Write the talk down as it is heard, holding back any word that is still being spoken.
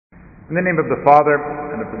In the name of the Father,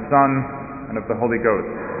 and of the Son, and of the Holy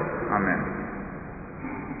Ghost. Amen.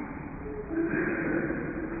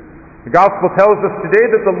 The Gospel tells us today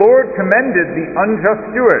that the Lord commended the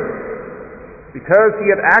unjust steward because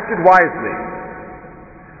he had acted wisely.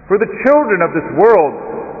 For the children of this world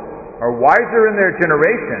are wiser in their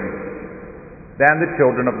generation than the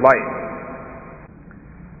children of light.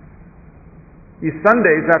 These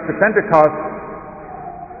Sundays after Pentecost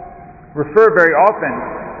refer very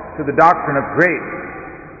often to the doctrine of grace,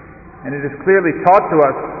 and it is clearly taught to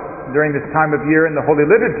us during this time of year in the Holy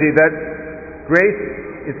Liturgy that grace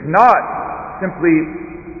is not simply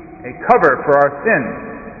a cover for our sins,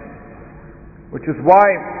 which is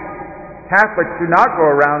why Catholics do not go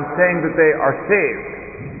around saying that they are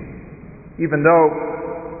saved, even though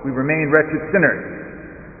we remain wretched sinners.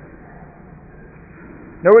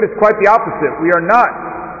 No, it is quite the opposite. We are not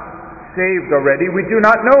saved already. We do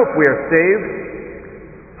not know if we are saved,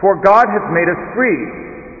 for God has made us free.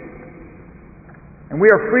 And we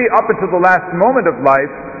are free up until the last moment of life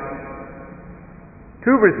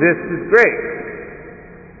to resist His grace.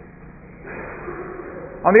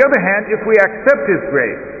 On the other hand, if we accept His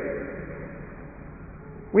grace,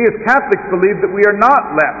 we as Catholics believe that we are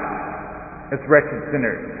not left as wretched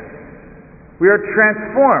sinners. We are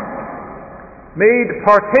transformed, made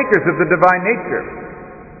partakers of the divine nature,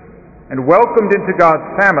 and welcomed into God's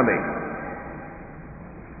family.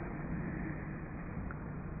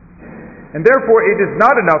 And therefore it is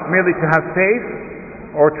not enough merely to have faith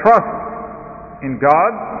or trust in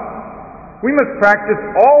God. We must practice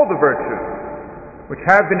all the virtues which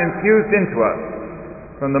have been infused into us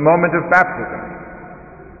from the moment of baptism.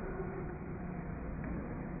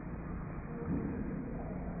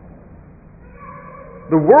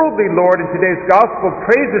 The worldly Lord in today's Gospel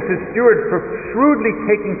praises His steward for shrewdly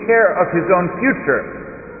taking care of his own future,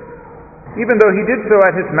 even though he did so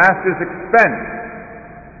at his master's expense.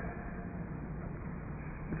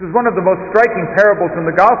 This is one of the most striking parables in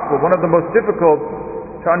the Gospel, one of the most difficult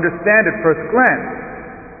to understand at first glance.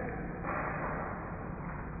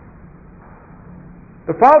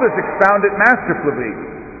 The Fathers expound it masterfully,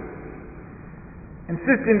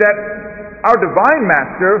 insisting that our divine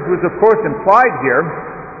Master, who is of course implied here,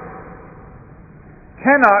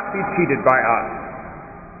 cannot be cheated by us.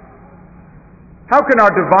 How can our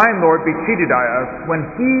divine Lord be cheated by us when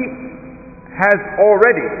He has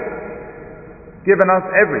already given us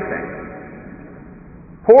everything,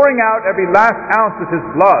 pouring out every last ounce of His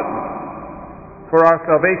blood for our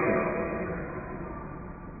salvation?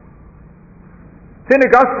 St.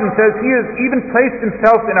 Augustine says He has even placed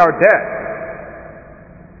Himself in our debt.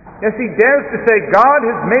 Yes, he dares to say God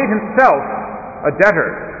has made Himself a debtor,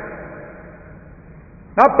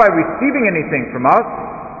 not by receiving anything from us,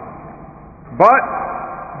 but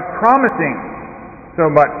promising so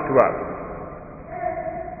much to us.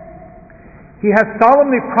 He has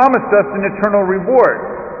solemnly promised us an eternal reward,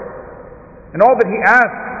 and all that He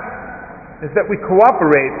asks is that we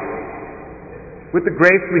cooperate with the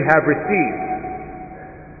grace we have received.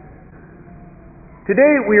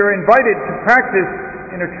 Today we are invited to practice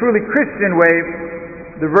in a truly Christian way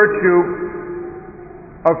the virtue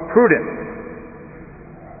of prudence.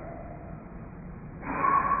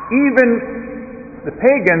 Even the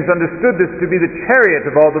pagans understood this to be the chariot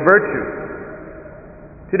of all the virtues.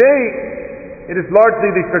 Today it is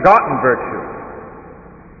largely the forgotten virtue.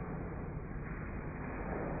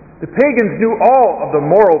 The pagans knew all of the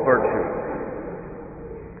moral virtues.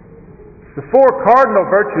 The four cardinal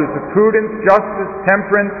virtues of prudence, justice,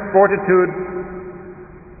 temperance, fortitude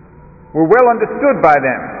were well understood by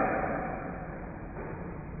them.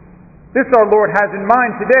 This our Lord has in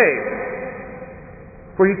mind today,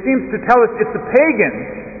 for He seems to tell us if the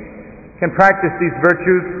pagans can practice these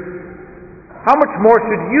virtues, how much more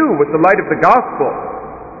should you, with the light of the Gospel,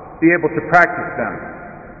 be able to practice them?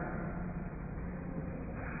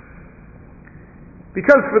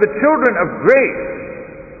 Because for the children of grace,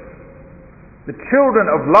 the children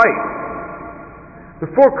of light,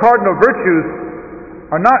 the four cardinal virtues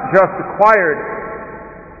are not just acquired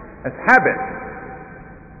as habits.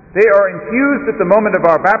 They are infused at the moment of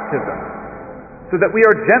our baptism, so that we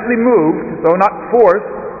are gently moved, though not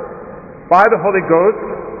forced, by the Holy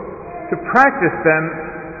Ghost to practice them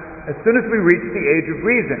as soon as we reach the age of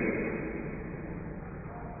reason.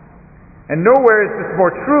 And nowhere is this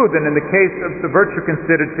more true than in the case of the virtue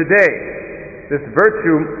considered today, this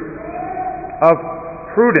virtue of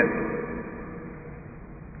prudence.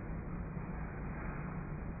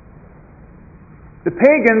 The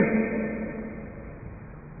pagans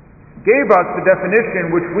gave us the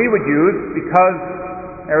definition which we would use because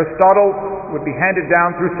Aristotle would be handed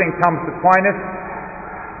down through St. Thomas Aquinas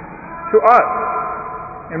to us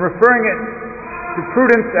in referring it to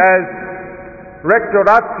prudence as recto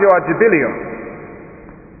ratio agibilium,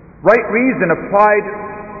 right reason applied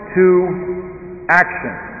to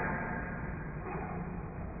action.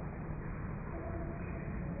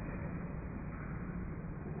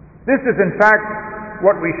 This is in fact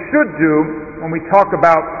what we should do when we talk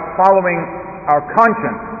about following our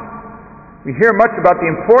conscience. We hear much about the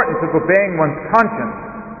importance of obeying one's conscience.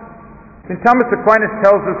 St. Thomas Aquinas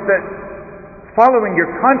tells us that following your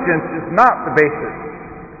conscience is not the basis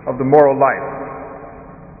of the moral life.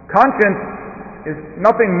 Conscience is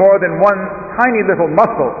nothing more than one tiny little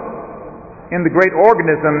muscle in the great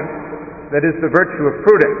organism that is the virtue of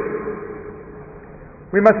prudence.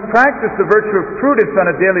 We must practice the virtue of prudence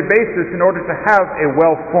on a daily basis in order to have a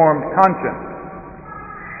well-formed conscience.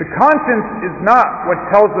 The conscience is not what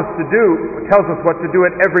tells us what to do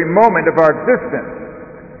at every moment of our existence.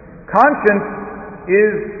 Conscience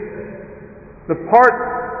is the part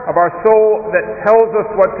of our soul that tells us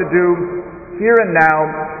what to do here and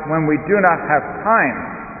now when we do not have time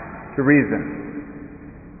to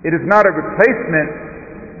reason. It is not a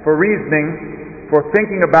replacement for reasoning, for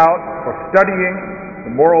thinking about, for studying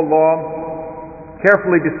the moral law,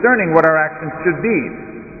 carefully discerning what our actions should be.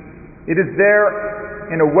 It is there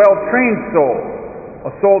in a well-trained soul,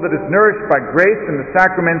 a soul that is nourished by grace and the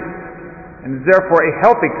sacraments, and is therefore a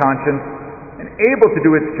healthy conscience and able to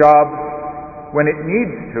do its job when it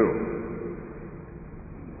needs to.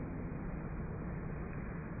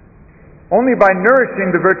 Only by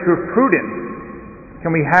nourishing the virtue of prudence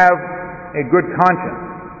can we have a good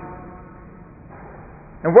conscience.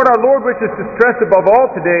 And what our Lord wishes to stress above all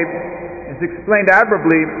today is explained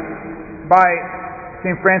admirably by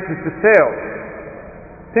St. Francis de Sales.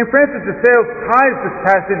 St. Francis de Sales ties this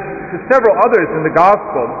passage to several others in the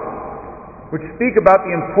Gospel which speak about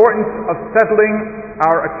the importance of settling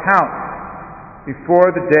our accounts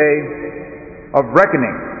before the day of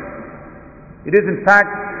reckoning. It is in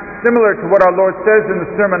fact similar to what our Lord says in the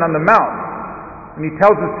Sermon on the Mount, when He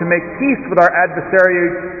tells us to make peace with our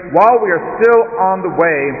adversaries while we are still on the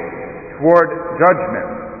way toward judgment.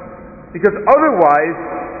 Because otherwise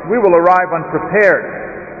we will arrive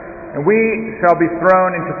unprepared, and we shall be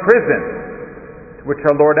thrown into prison. To which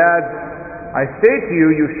our Lord adds, I say to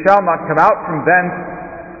you, you shall not come out from thence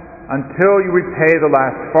until you repay the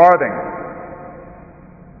last farthing.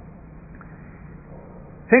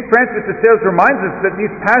 St. Francis de Sales reminds us that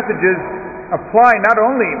these passages apply not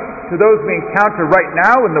only to those we encounter right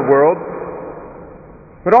now in the world,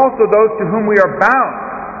 but also those to whom we are bound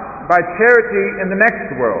by charity in the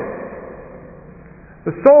next world.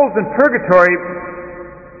 The souls in purgatory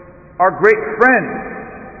are great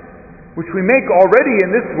friends, which we make already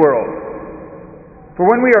in this world. For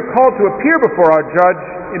when we are called to appear before our judge,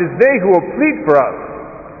 it is they who will plead for us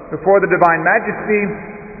before the divine majesty,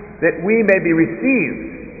 that we may be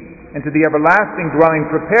received into the everlasting dwelling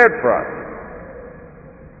prepared for us.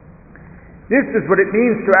 This is what it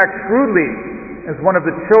means to act shrewdly as one of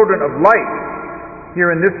the children of light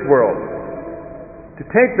here in this world. To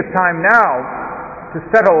take the time now to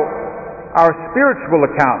settle our spiritual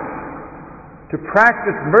accounts, to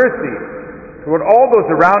practice mercy toward all those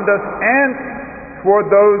around us and toward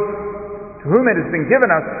those to whom it has been given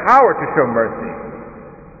us power to show mercy.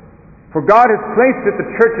 For God has placed at the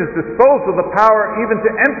Church's disposal the power even to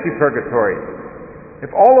empty purgatory.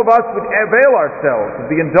 If all of us would avail ourselves of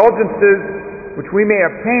the indulgences which we may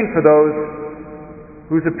obtain for those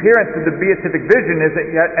whose appearance in the beatific vision is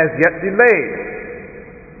as yet delayed.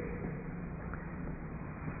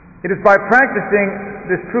 It is by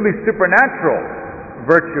practicing this truly supernatural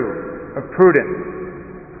virtue of prudence,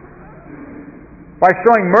 by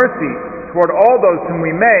showing mercy toward all those whom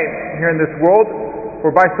we may here in this world,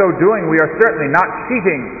 for by so doing we are certainly not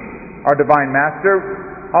cheating our divine Master.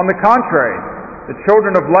 On the contrary, the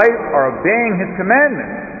children of light are obeying His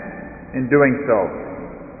commandments in doing so.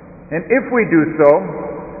 And if we do so,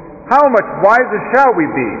 how much wiser shall we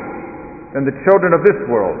be than the children of this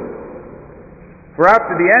world? For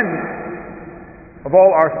after the end of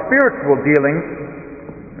all our spiritual dealings,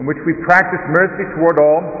 in which we practice mercy toward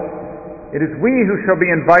all, it is we who shall be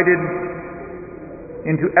invited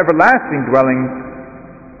into everlasting dwellings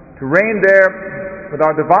to reign there with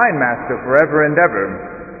our divine Master forever and ever.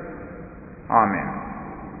 Amen.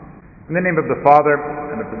 In the name of the Father,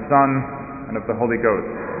 and of the Son, and of the Holy Ghost.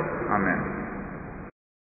 Amen.